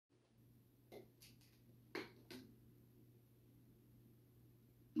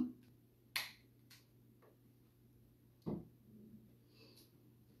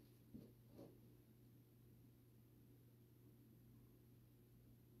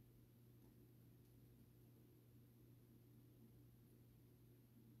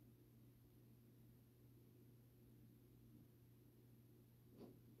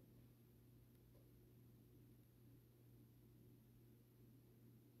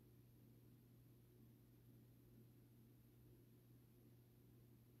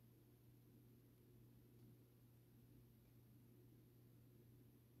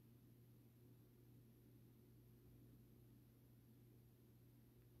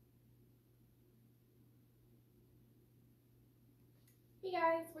Hey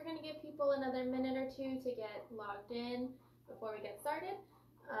guys, we're going to give people another minute or two to get logged in before we get started.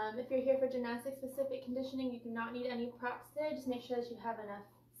 If you're here for gymnastics-specific conditioning, you do not need any props today. Just make sure that you have enough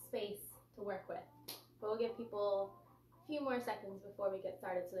space to work with. But we'll give people a few more seconds before we get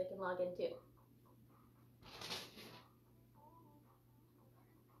started so they can log in too.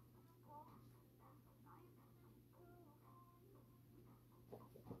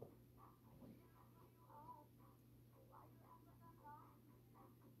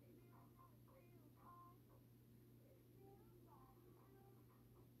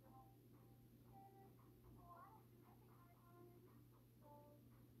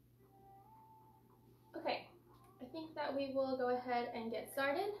 Okay, I think that we will go ahead and get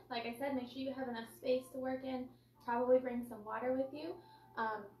started. Like I said, make sure you have enough space to work in. Probably bring some water with you.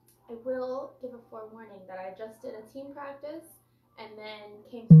 I will give a forewarning that I just did a team practice and then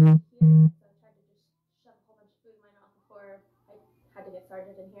came to here, so I tried to just shove a whole bunch of food in my mouth before I had to get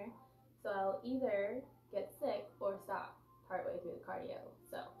started in here. So I'll either get sick or stop partway through the cardio.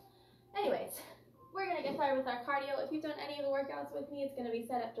 So anyways, we're going to get started with our cardio. If you've done any of the workouts with me, it's going to be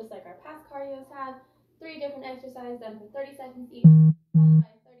set up just like our past cardios have. 3 different exercises done for 30 seconds each, followed by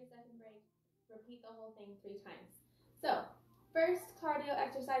a 30-second break. Repeat the whole thing 3 times. So, first cardio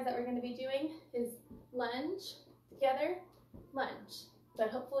exercise that we're going to be doing is lunge, together, lunge. But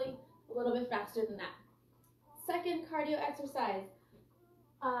hopefully a little bit faster than that. Second cardio exercise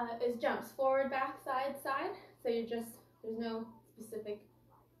is jumps, forward, back, side, side. So there's no specific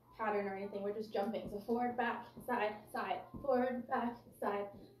pattern or anything. We're just jumping. So forward, back, side, side, forward, back, side,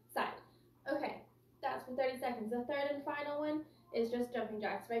 side. Okay. That's for 30 seconds. The third and final one is just jumping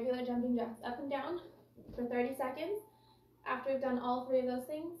jacks, regular jumping jacks up and down for 30 seconds. After we've done all 3 of those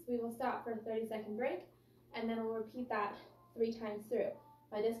things, we will stop for a 30-second break, and then we'll repeat that 3 times through.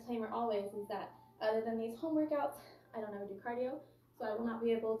 My disclaimer always is that other than these home workouts, I don't ever do cardio, so I will not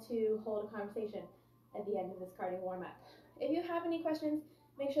be able to hold a conversation at the end of this cardio warm-up. If you have any questions,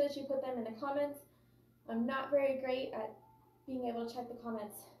 make sure that you put them in the comments. I'm not very great at being able to check the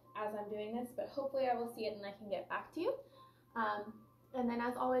comments as I'm doing this, but hopefully I will see it and I can get back to you. And then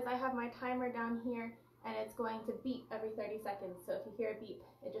as always, I have my timer down here and it's going to beep every 30 seconds. So if you hear a beep,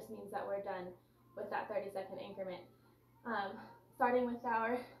 it just means that we're done with that 30-second increment. Starting with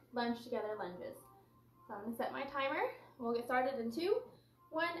our lunge together lunges. So I'm going to set my timer. We'll get started in 2,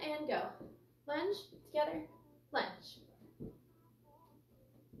 1, and go. Lunge, together, lunge.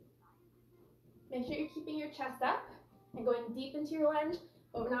 Make sure you're keeping your chest up and going deep into your lunge,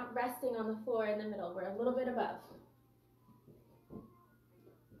 but we're not resting on the floor in the middle. We're a little bit above.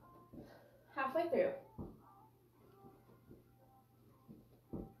 Halfway through.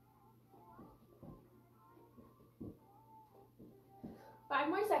 Five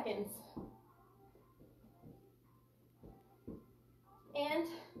more seconds. And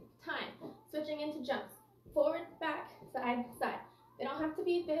time. Switching into jumps. Forward, back, side, side. They don't have to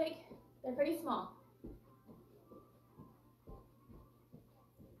be big. They're pretty small.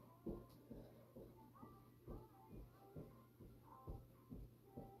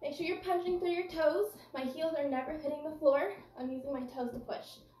 Make sure you're punching through your toes. My heels are never hitting the floor. I'm using my toes to push.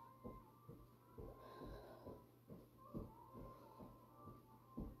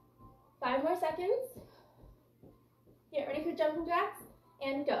 Five more seconds. Get ready for jumping jacks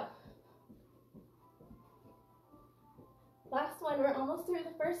and go. Last one, we're almost through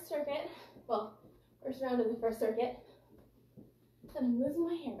the first circuit. Well, first round of the first circuit. And I'm losing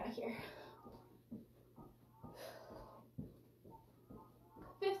my hair back here.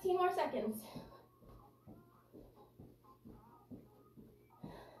 15 more seconds.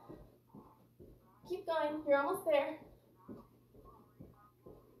 Keep going, you're almost there.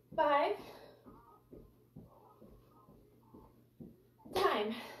 5.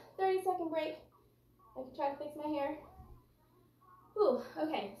 Time. 30-second break. I can try to fix my hair. Whew,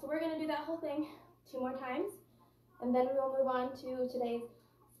 okay, so we're gonna do that whole thing 2 more times, and then we will move on to today's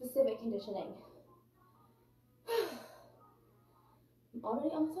specific conditioning. I'm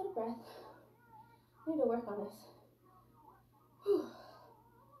already almost out of breath. I need to work on this. Whew.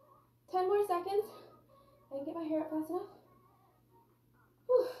 10 more seconds. I can get my hair up fast enough.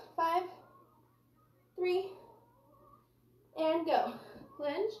 Whew. 5, 3, and go.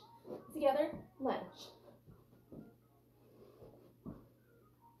 Lunge, together, lunge.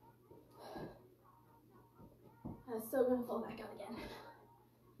 I'm still going to fall back out again.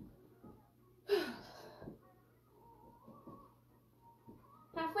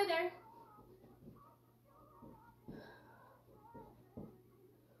 Halfway there.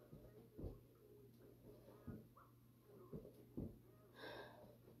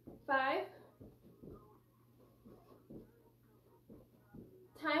 5,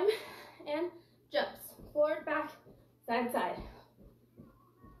 time, and jumps. Forward, back, side, side.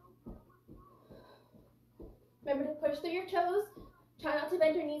 Remember to push through your toes. Try not to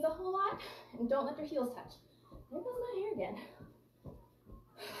bend your knees a whole lot, and don't let your heels touch. There goes my hair again.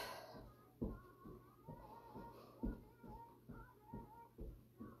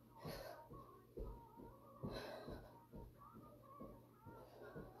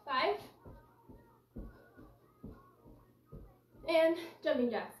 Five. And jumping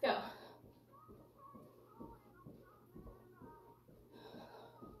jacks, go.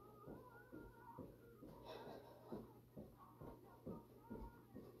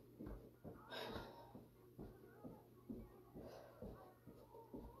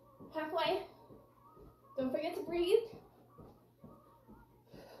 Halfway. Don't forget to breathe.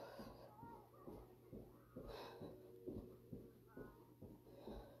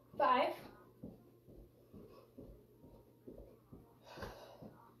 Five.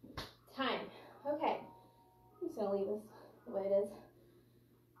 Time. Okay. I'm just gonna leave this the way it is.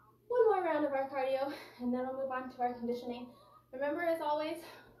 One more round of our cardio, and then we'll move on to our conditioning. Remember, as always,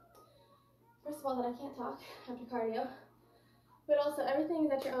 first of all, that I can't talk after cardio, but also everything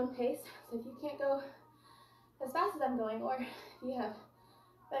is at your own pace. So if you can't go as fast as I'm going, or if you have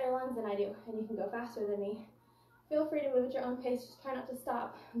better lungs than I do and you can go faster than me, feel free to move at your own pace. Just try not to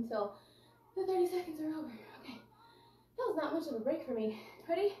stop until the 30 seconds are over. Okay, that was not much of a break for me.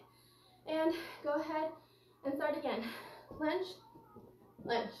 Ready? And go ahead and start again. Lunge,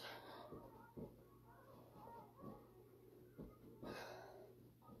 lunge.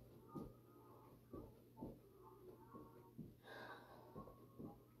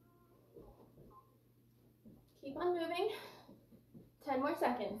 Keep on moving. 10 more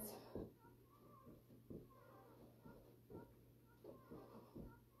seconds.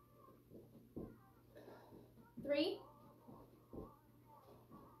 3.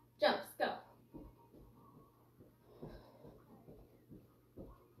 Jumps, go.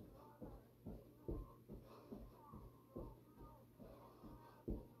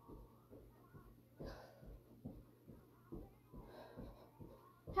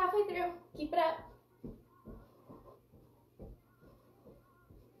 Halfway through, keep it up.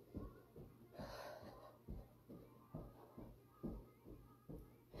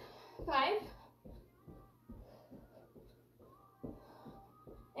 5.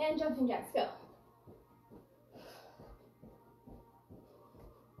 And jumping jacks, go.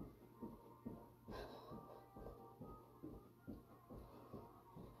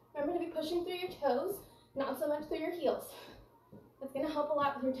 Remember to be pushing through your toes, not so much through your heels. That's going to help a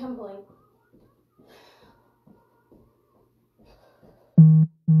lot with your tumbling. 10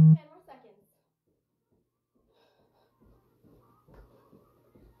 more seconds.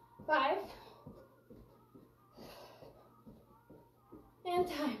 5. And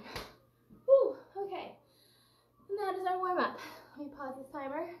time. Whew, okay. And that is our warm-up. Let me pause this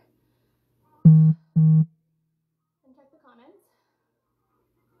timer and check the comments.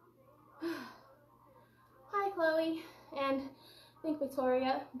 Hi, Chloe, and I think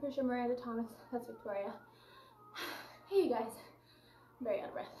Victoria. I'm pretty sure Miranda Thomas, that's Victoria. Hey, you guys. I'm very out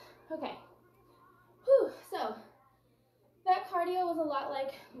of breath. Okay. Whew, so that cardio was a lot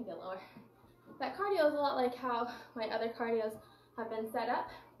like, let me get lower. That cardio is a lot like how my other cardios have been set up,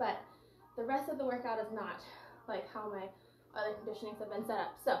 but the rest of the workout is not like how my other conditionings have been set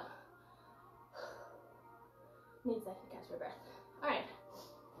up. So, need a second to catch my breath. All right.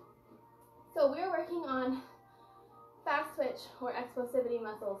 So we're working on fast twitch or explosivity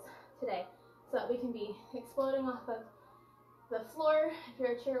muscles today, so that we can be exploding off of the floor if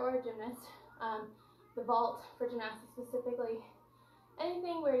you're a cheer or a gymnast, the vault for gymnastics specifically,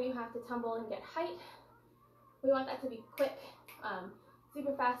 anything where you have to tumble and get height. We want that to be quick,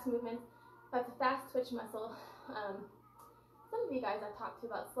 super fast movements. That's a fast twitch muscle. Some of you guys I've talked to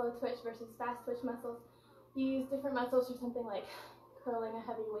about slow twitch versus fast twitch muscles. You use different muscles for something like curling a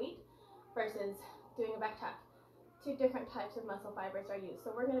heavy weight versus doing a back tuck. Two different types of muscle fibers are used.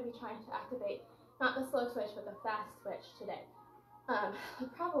 So we're going to be trying to activate not the slow twitch, but the fast twitch today. The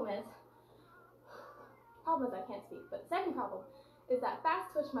problem is I can't speak, but the second problem is that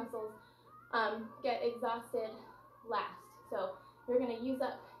fast twitch muscles get exhausted last. So you're going to use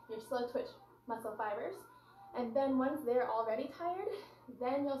up your slow twitch muscle fibers, and then once they're already tired,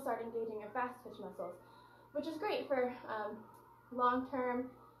 then you'll start engaging your fast twitch muscles, which is great for long-term.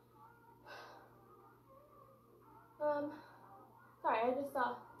 Sorry, I just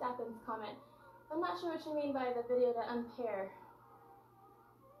saw Dappin's comment. I'm not sure what you mean by the video to unpair.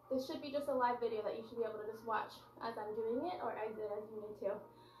 This should be just a live video that you should be able to just watch as I'm doing it, or exit as you need to.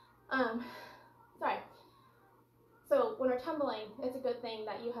 Sorry. So when we're tumbling, it's a good thing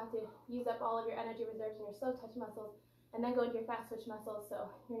that you have to use up all of your energy reserves in your slow twitch muscles and then go into your fast twitch muscles so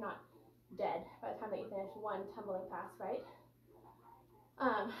you're not dead by the time that you finish one tumbling pass, right?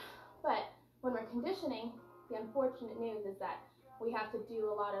 But when we're conditioning, the unfortunate news is that we have to do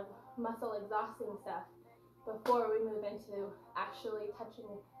a lot of muscle exhausting stuff before we move into actually touching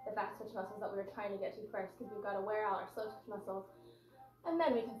the fast twitch muscles that we were trying to get to first, because we've got to wear out our slow twitch muscles and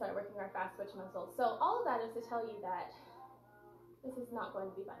then we can start working our fast twitch muscles. So all of that is to tell you that this is not going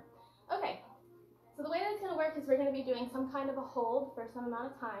to be fun. Okay, so the way that's going to work is we're going to be doing some kind of a hold for some amount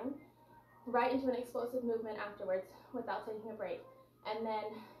of time, right into an explosive movement afterwards without taking a break. And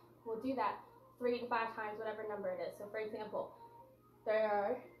then we'll do that 3 to 5 times, whatever number it is. So for example, there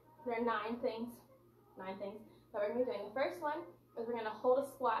are 9 things that we're going to be doing. The first one is we're going to hold a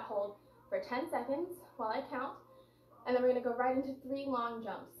squat hold for 10 seconds while I count, and then we're going to go right into 3 long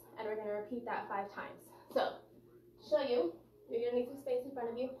jumps, and we're going to repeat that 5 times. So to show you, you're going to need some space in front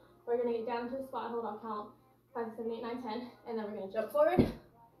of you. We're going to get down to a squat hold. I'll count 5, 7, 8, 9, 10, and then we're going to jump forward,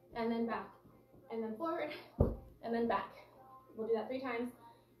 and then back, and then forward, and then back. We'll do that 3 times,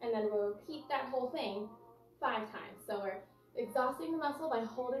 and then we'll repeat that whole thing 5 times. So we're exhausting the muscle by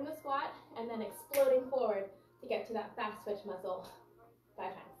holding the squat and then exploding forward to get to that fast twitch muscle 5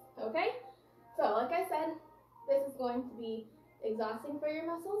 times. Okay? So like I said, this is going to be exhausting for your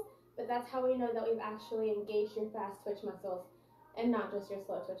muscles, but that's how we know that we've actually engaged your fast twitch muscles and not just your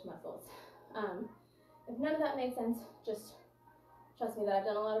slow twitch muscles. If none of that made sense, just trust me that I've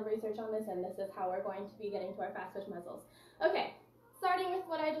done a lot of research on this, and this is how we're going to be getting to our fast twitch muscles. Okay, starting with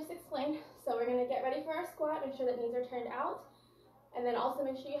what I just explained. So we're going to get ready for our squat, make sure that knees are turned out, and then also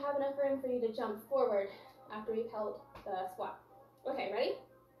make sure you have enough room for you to jump forward after we've held the squat. Okay, ready?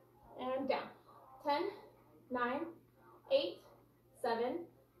 And down. 10, 9, 8, 7,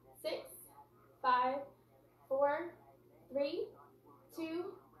 6, 5, 4, 3, 2,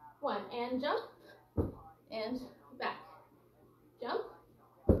 1. And jump, and back. Jump,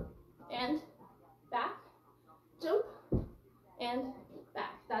 and back. Jump, and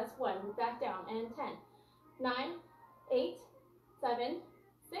back. That's 1. Back down. And 10, 9, 8, 7,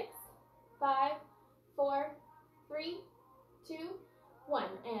 6, 5, 4, 3, 2, 1.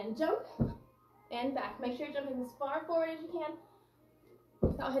 And jump, and back. Make sure you're jumping as far forward as you can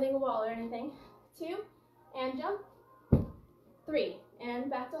without hitting a wall or anything. 2, and jump. 3, and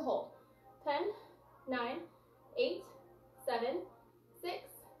back to hold. 10, 9, 8, 7, 6,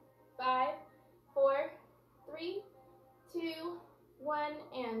 5, 4, 3, 2, 1,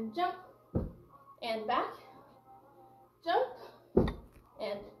 and jump, and back, jump,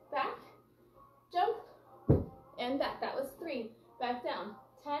 and back, jump, and back. That was 3. Back down.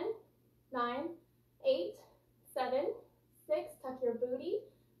 10, 9, 8, 7, 6. Tuck your booty.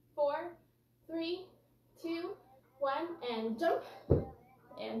 4, 3, 2, 1, and jump,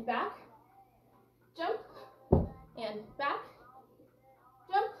 and back, jump, and back,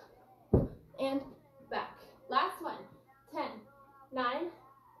 jump, and back. Last one. 10, 9,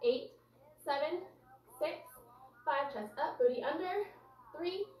 8, 7, 6, 5. Chest up, booty under.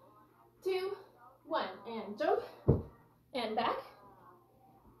 3, 2, 1, and jump, and back,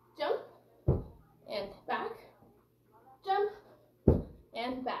 jump, and back, jump,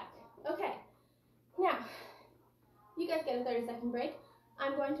 and back. Okay, now you guys get a 30-second break.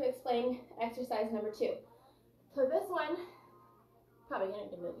 I'm going to explain exercise number 2. So this one, probably going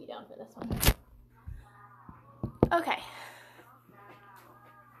to need to move you down for this one. Okay,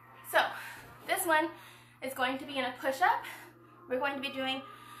 so this one is going to be in a push-up. We're going to be doing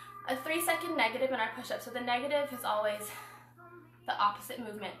a 3-second negative in our push-up. So the negative is always the opposite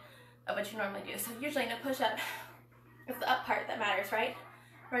movement of what you normally do. So usually in a push-up, it's the up part that matters, right?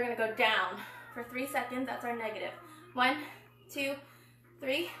 We're going to go down for 3 seconds. That's our negative. 1, 2,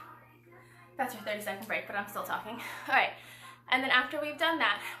 3. That's your 30-second break, but I'm still talking. All right, and then after we've done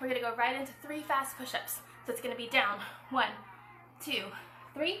that, we're going to go right into 3 fast push-ups. So it's going to be down. 1, 2,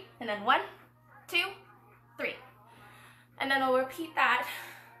 3, and then 1, 2, 3. And then we'll repeat that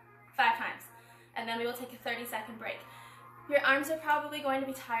 5 times, and then we will take a 30-second break. Your arms are probably going to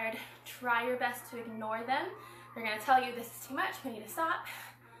be tired. Try your best to ignore them. They're going to tell you this is too much, we need to stop.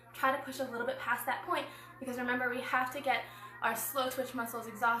 Try to push a little bit past that point, because remember, we have to get our slow twitch muscles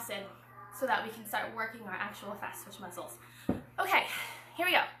exhausted so that we can start working our actual fast twitch muscles. Okay, here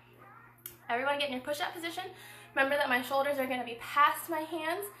we go. Everyone get in your push-up position. Remember that my shoulders are going to be past my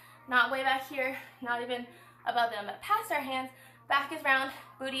hands, not way back here, not even above them, but past our hands. Back is round,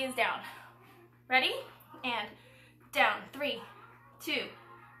 booty is down. Ready? And down. 3, 2,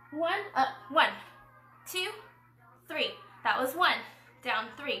 1, up. 1, 2, 3. That was 1. Down.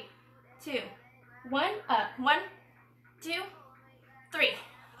 3, 2, 1, up. 1, 2, 3,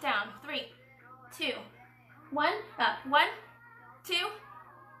 down, 3, 2, 1, up, 1, 2,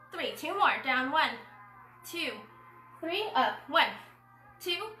 3, 2 more, down, 1, 2, 3, up, 1,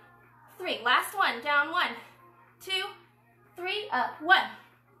 2, 3, last one, down, 1, 2, 3, up, 1,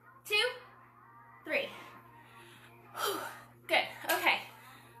 2, 3. Whew. Good, okay.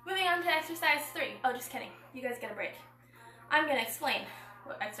 Moving on to exercise 3. Oh, just kidding. You guys get a break. I'm going to explain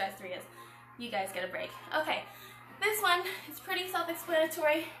what exercise 3 is. You guys get a break. Okay, this one is pretty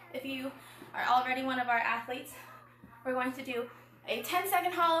self-explanatory. If you are already one of our athletes, we're going to do a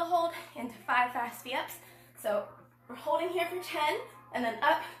 10-second hollow hold into 5 fast V-ups. So we're holding here for 10 and then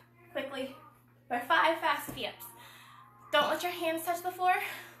up quickly for 5 fast V-ups. Don't let your hands touch the floor.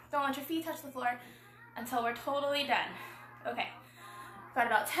 Don't let your feet touch the floor until we're totally done. Okay, got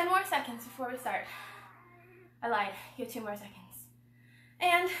about 10 more seconds before we start. I lied, you have 2 more seconds.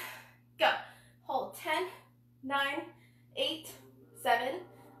 And go. Hold 10, 9, 8, 7,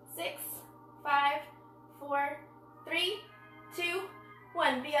 6, 5, 4, 3, 2,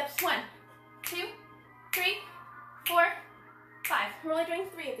 1. V-ups, 1, 2, 3, 4, 5. We're only doing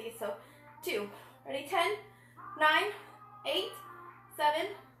 3 of these, so 2. Ready? 10, 9, 8, 7,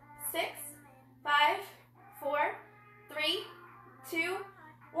 6, 5, 4, 3, 2,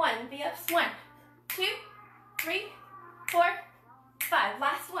 1. V-ups, 1, 2, 3, 4, 5.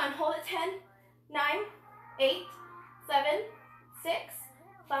 Last one. Hold it. 10, 9, 8, 7, 6,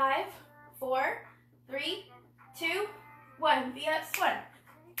 5, 4, 3, 2, 1. V-ups, 1,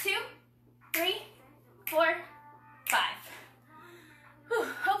 2, 3, 4, 5. Whew.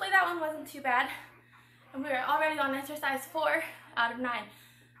 Hopefully that one wasn't too bad. And we are already on exercise 4 out of 9.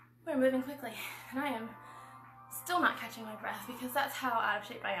 We're moving quickly, and I am still not catching my breath because that's how out of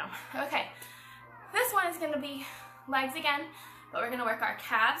shape I am. Okay, this one is going to be legs again, but we're going to work our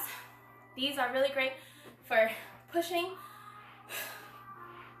calves. These are really great for pushing.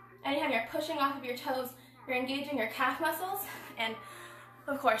 Anytime you're pushing off of your toes, you're engaging your calf muscles, and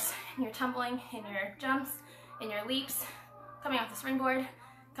of course, in your tumbling, in your jumps, in your leaps, coming off the springboard,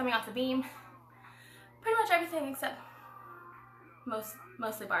 coming off the beam, pretty much everything except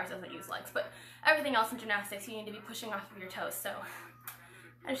mostly bars doesn't use legs, but everything else in gymnastics you need to be pushing off of your toes. So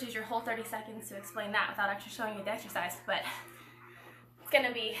I just use your whole 30 seconds to explain that without actually showing you the exercise, but it's going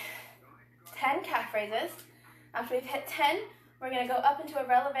to be 10 calf raises. After we've hit 10, we're going to go up into a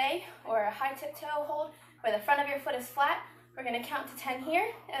releve or a high tiptoe hold where the front of your foot is flat. We're going to count to 10 here,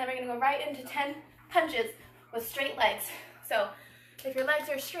 and then we're going to go right into 10 punches with straight legs. So if your legs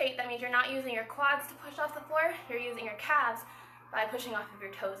are straight, that means you're not using your quads to push off the floor, you're using your calves by pushing off of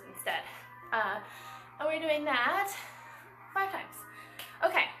your toes instead. And we're doing that 5 times.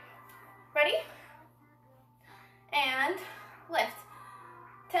 Okay, ready? And lift.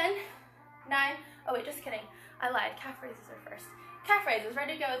 10, 9, oh wait, just kidding. I lied, calf raises are first. Calf raises,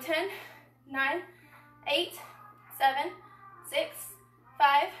 ready to go. 10, 9, 8, 7, 6,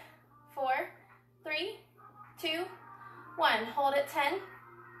 5, 4, 3, 2, 1. Hold it. 10,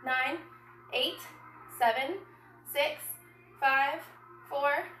 9, 8, 7, 6, 5,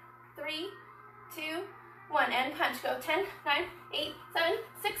 4, 3, 2, 1. And punch. Go. 10, 9, 8, 7,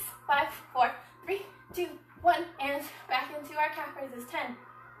 6, 5, 4, 3, 2, 1. And back into our calf raises. 10,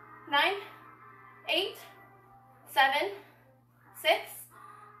 9, 8, 7, 6,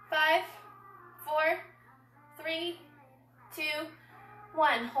 5, 4, 3, 2,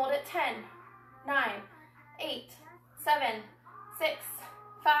 1. Hold it. 10, 9, 8, 7, 6,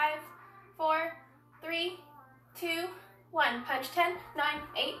 5, 4, 3, 2, 1. Punch. 10, 9,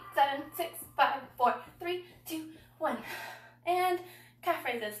 8, 7, 6, 5, 4, 3, 2, 1. And calf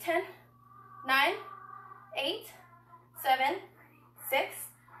raises. 10, 9, 8, 7, 6,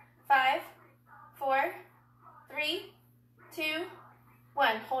 5, 4, 3, 2,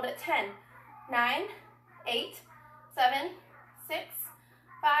 1. Hold it. 10, 9, 8, 7, 6,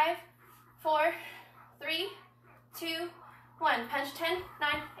 5, 4, 3, 2, 1. Punch. 10,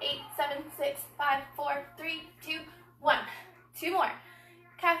 9, 8, 7, 6, 5, 4, 3, 2, 1. 2 more.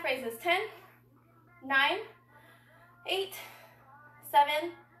 Calf raises. 10, 9, 8,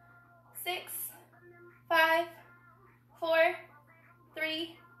 7, 6, 5, 4,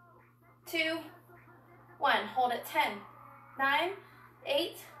 3, 2, 1. Hold it. 10, 9,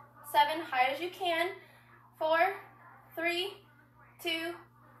 8, 7, high as you can. 4, 3, 2,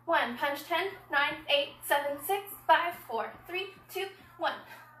 1. Punch. 10, 9, 8, 7, 6, 5, 4, 3, 2, 1.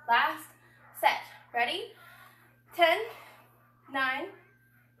 Last set. Ready? 10, 9,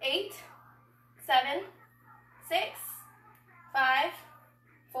 8, 7, 6, 5,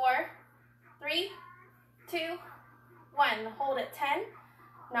 4, 3, 2, 1. Hold it. 10,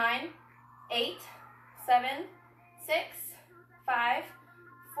 9, 8, 7, 6, 5,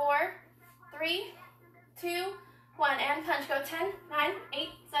 4, 3, 2, 1, and punch. Go 10, 9, 8,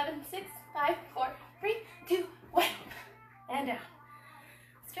 7, 6, 5, 4, 3, 2, 1, and down.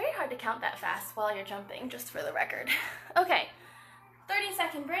 It's very hard to count that fast while you're jumping, just for the record. Okay,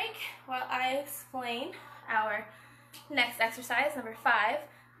 30-second break while I explain our next exercise, number 5.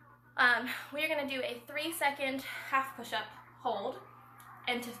 We are going to do a 3-second half push-up hold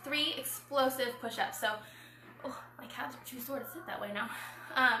into 3 explosive push-ups. So, oh, my calves are too sore to sit that way now.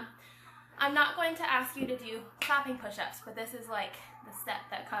 I'm not going to ask you to do clapping push-ups, but this is like the step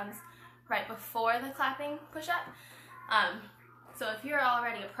that comes right before the clapping push-up. So if you're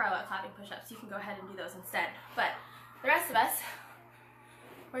already a pro at clapping push-ups, you can go ahead and do those instead. But the rest of us,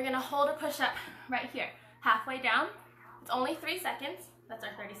 we're going to hold a push-up right here, halfway down. It's only 3 seconds. That's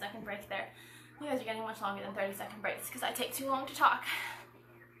our 30-second break there. You guys are getting much longer than 30-second breaks because I take too long to talk.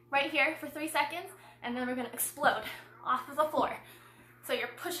 Right here for 3 seconds, and then we're going to explode off of the floor. So you're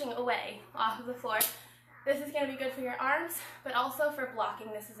pushing away off of the floor. This is going to be good for your arms, but also for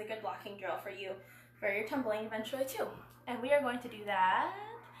blocking. This is a good blocking drill for you, for your tumbling eventually too. And we are going to do that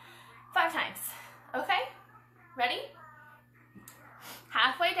 5 times. Okay? Ready?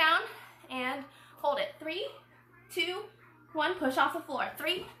 Halfway down and hold it. 3, 2, 1. Push off the floor.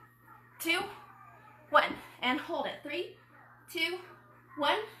 3, 2, 1. And hold it. 3, 2,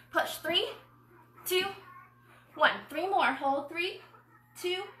 1. Push. 3, 2, 1. 3 more. Hold. 3,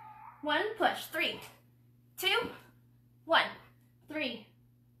 2, 1. Push. 3, 2, 1. 3,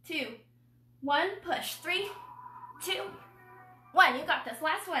 2, 1. Push. 3, 2, 1. You got this.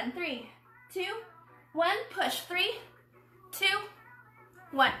 Last one. 3, 2, 1. Push. 3, 2,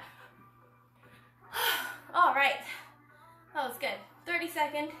 1. All right. That was good.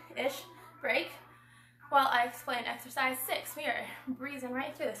 30-second-ish break while I explain exercise 6. We are breezing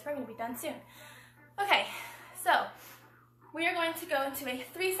right through this. We're going to be done soon. Okay, so we are going to go into a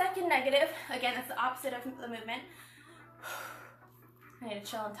 3-second negative. Again, it's the opposite of the movement. I need to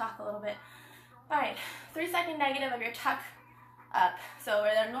chill and talk a little bit. All right, 3-second negative of your tuck up. So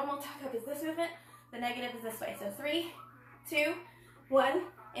where the normal tuck up is this movement, the negative is this way. So 3, 2, 1,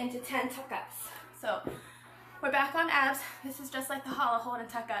 into 10 tuck ups. So we're back on abs. This is just like the hollow hold and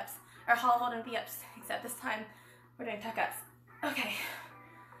tuck ups, or hollow hold and V-ups, except this time we're doing tuck ups. Okay,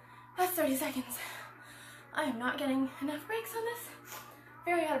 that's 30 seconds. I am not getting enough breaks on this.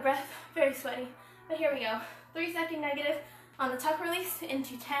 Very out of breath, very sweaty, but here we go. 3-second negative on the tuck release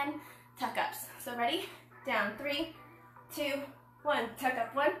into 10 tuck ups. So ready? Down. 3, 2, 1. Tuck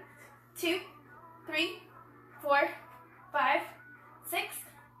up. 1, 2, 3, 4, 5, 6,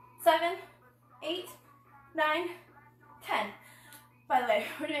 7, 8, 9, 10. By the way,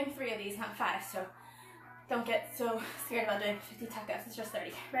 we're doing 3 of these, not 5, so don't get so scared about doing 50 tuck-ups. It's just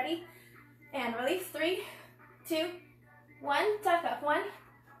 30. Ready? And release. 3, 2, 1. Tuck up. 1,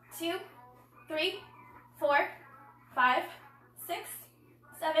 2, 3, 4, 5, 6,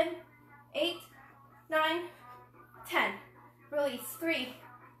 7, 8, 9, 10. Release. 3,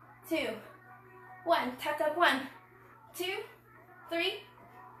 2, 1. Tuck up. 1, 2, 3,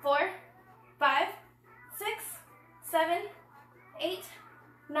 4, 5, 6, 7, 8,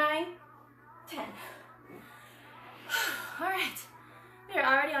 9, 10. All right, we are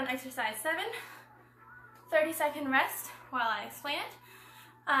already on exercise 7. 30-second rest while I explain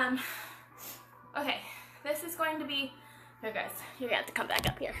it. Okay, this is going to be, here guys, you're gonna have to come back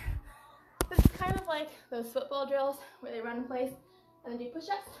up here. This is kind of like those football drills where they run in place and then do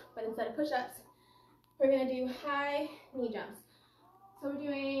push-ups, but instead of push-ups, we're gonna do high knee jumps. So we're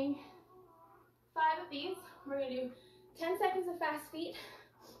doing 5 of these. We're gonna do 10 seconds of fast feet.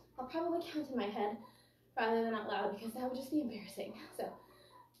 I'll probably count in my head rather than out loud because that would just be embarrassing. So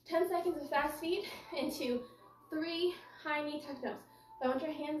 10 seconds of fast feet into 3 high knee tuck jumps. So I want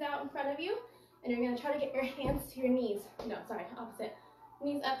your hands out in front of you and you're gonna try to get your hands to your knees. No, sorry, opposite.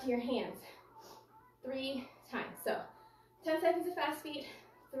 Knees up to your hands. 3 times. So 10 seconds of fast feet,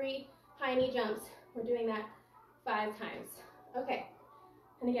 3 high knee jumps. We're doing that 5 times. Okay,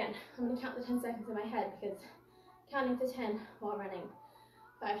 and again, I'm gonna count the 10 seconds in my head because counting to 10 while running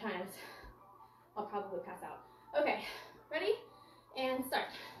 5 times, I'll probably pass out. Okay, ready? And start.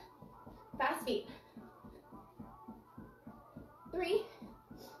 Fast feet. 3,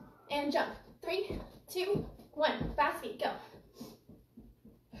 and jump. 3, 2, 1. Fast feet, go.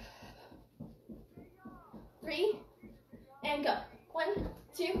 3, and go. 1,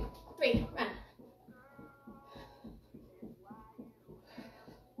 2, 3, run.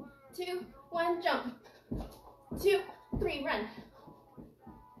 2, 1, jump. 2, 3, run.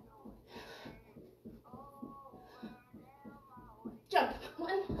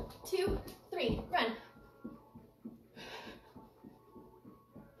 1, 2, 3, run.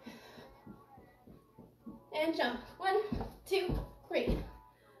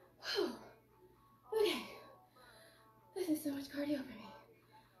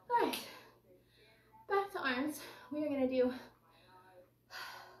 we are gonna do,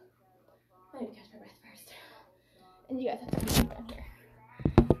 I need to catch my breath first. And you guys have to be down here.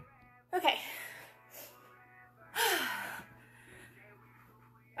 Okay.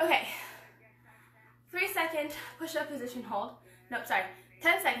 Okay. 3-second push-up position hold. Nope, sorry.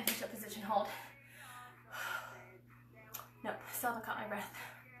 10-second push-up position hold. Nope, still haven't caught my breath.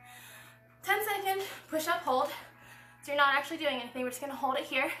 10-second push-up hold. So you're not actually doing anything. We're just gonna hold it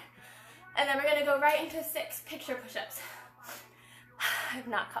here. And then we're gonna go right into 6 picture push-ups. I have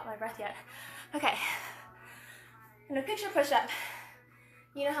not caught my breath yet. Okay. In a picture push-up,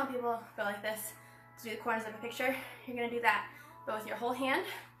 you know how people go like this to do the corners of a picture? You're gonna do that, but with your whole hand.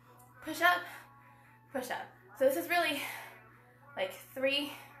 Push up, push up. So this is really like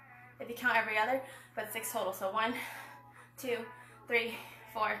 3, if you count every other, but 6 total. So 1, 2, 3,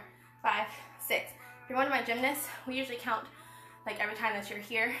 4, 5, 6. If you're one of my gymnasts, we usually count like every time that you're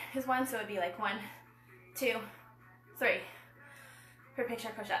here is 1, so it would be like 1, 2, 3 for picture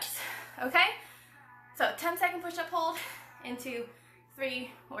push-ups. Okay? So 10-second push-up hold into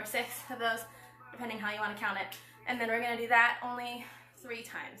 3 or 6 of those, depending how you want to count it. And then we're going to do that only 3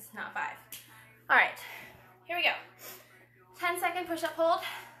 times, not 5. All right, here we go. 10-second push-up hold.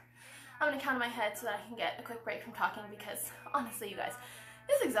 I'm going to count in my head so that I can get a quick break from talking because honestly, you guys,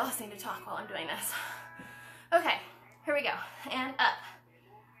 it's exhausting to talk while I'm doing this. Okay, here we go. And up.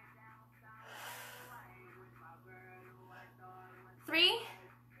 3,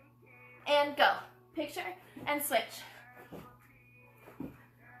 and go. Picture and switch.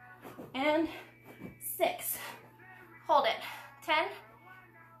 And 6. Hold it. 10.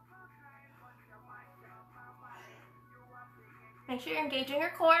 Make sure you're engaging your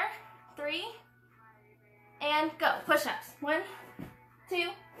core. 3, and go. Push-ups. 1, 2,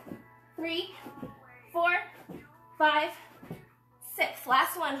 3, 4, 5, 6.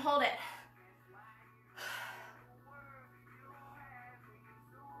 Last one. Hold it.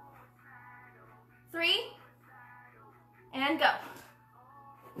 3, and go.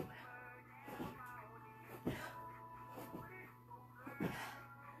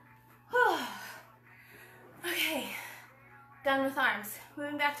 Okay, done with arms.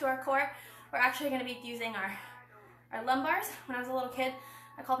 Moving back to our core, we're actually going to be using our lumbars. When I was a little kid,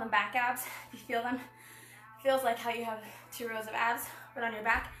 I called them back abs. If you feel them, it feels like how you have 2 rows of abs, but on your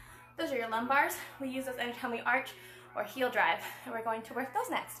back. Those are your lumbars. We use those anytime we arch or heel drive, and we're going to work those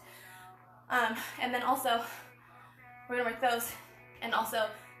next. And then also, we're going to work those and also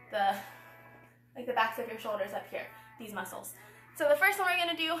the backs of your shoulders up here, these muscles. So the first one we're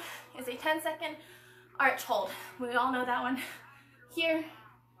going to do is a 10-second arch hold. We all know that one. Here,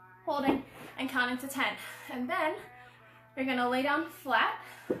 holding, and counting to 10. And then you're going to lay down flat.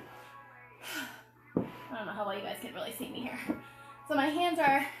 I don't know how well you guys can really see me here. So my hands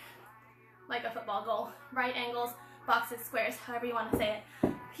are like a football goal, right angles, boxes, squares, however you want to say it.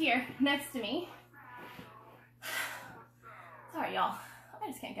 Here, next to me. Sorry, y'all. I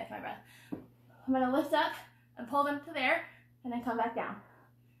just can't catch my breath. I'm going to lift up and pull them to there, and then come back down.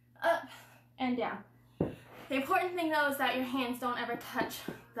 Up and down. The important thing, though, is that your hands don't ever touch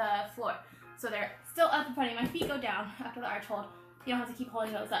the floor. So they're still up in front of you. My feet go down after the arch hold. You don't have to keep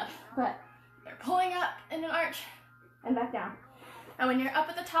holding those up. But they're pulling up in an arch and back down. And when you're up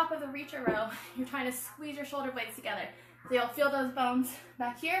at the top of the reacher row, you're trying to squeeze your shoulder blades together. So you'll feel those bones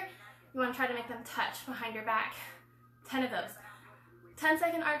back here. You want to try to make them touch behind your back. 10 of those.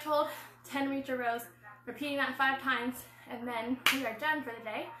 10-second arch hold, 10 reacher rows. Repeating that 5 times, and then we are done for the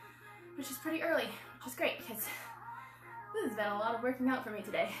day, which is pretty early, which is great because this has been a lot of working out for me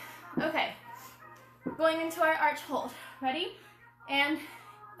today. Okay, going into our arch hold. Ready? And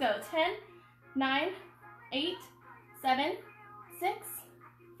go. 10, 9, 8, 7, 6,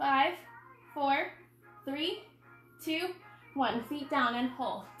 5, 4, 3, 2, 1. Feet down and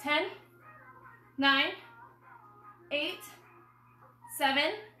hold. 10, 9, 8,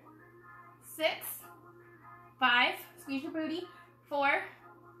 7, 6, 5, squeeze your booty, 4,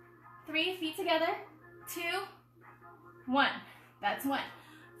 3, feet together, 2, 1. That's 1.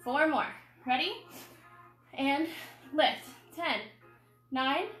 4 more. Ready? And lift. 10,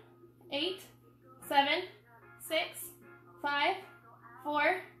 9, 8, 7, 6, 5,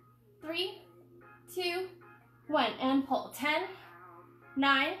 4, 3, 2, 1. And pull. 10,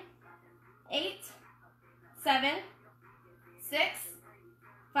 9, 8, 7, 6,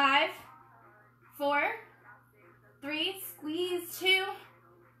 5, 4, 3, squeeze, 2,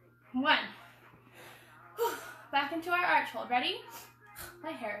 1. Whew. Back into our arch hold. Ready?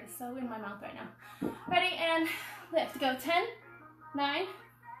 My hair is so in my mouth right now. Ready, and lift. Go. 10, 9,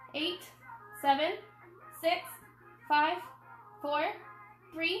 8, 7, 6, 5, 4,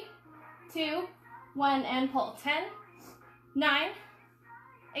 3, 2, 1, and pull. 10, 9,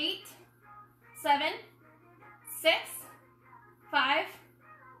 8, 7, 6, 5,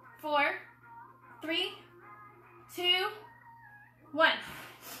 4, 3, 2, 1.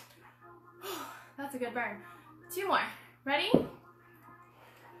 That's a good burn. 2 more. Ready?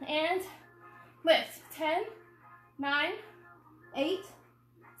 And lift. 10, 9, 8,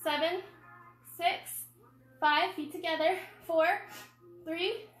 7, 6, 5, feet together. 4,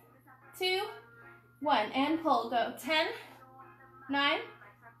 3, 2, 1. And pull. Go. 10, 9,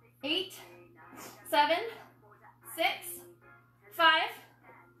 8, 7, 6, 5,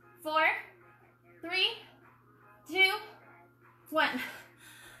 4, 3, 2, 1.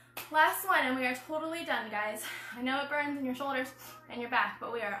 Last one, and we are totally done, guys. I know it burns in your shoulders and your back,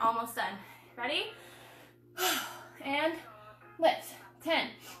 but we are almost done. Ready? And lift. 10,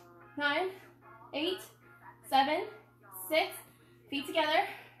 9, 8, 7, 6, feet together.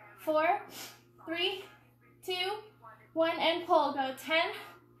 4, 3, 2, 1, and pull. Go. 10,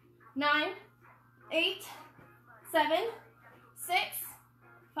 9, 8, 7, 6,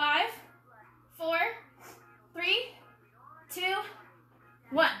 5, 4, 3, 2,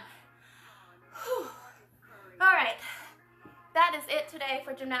 1. Whew. All right, that is it today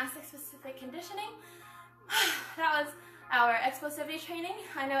for gymnastics-specific conditioning. That was our explosivity training.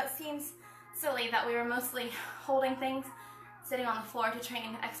 I know it seems silly that we were mostly holding things, sitting on the floor to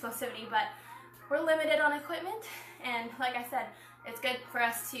train explosivity, but we're limited on equipment, and like I said, it's good for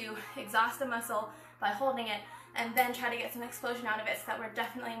us to exhaust a muscle by holding it and then try to get some explosion out of it, so that we're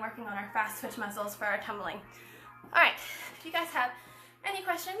definitely working on our fast twitch muscles for our tumbling. All right, if you guys have any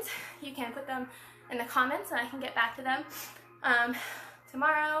questions, you can put them in the comments and I can get back to them.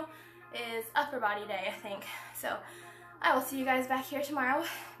 Tomorrow is upper body day, I think. So I will see you guys back here tomorrow.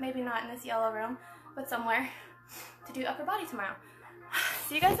 Maybe not in this yellow room, but somewhere to do upper body tomorrow.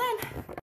 See you guys then.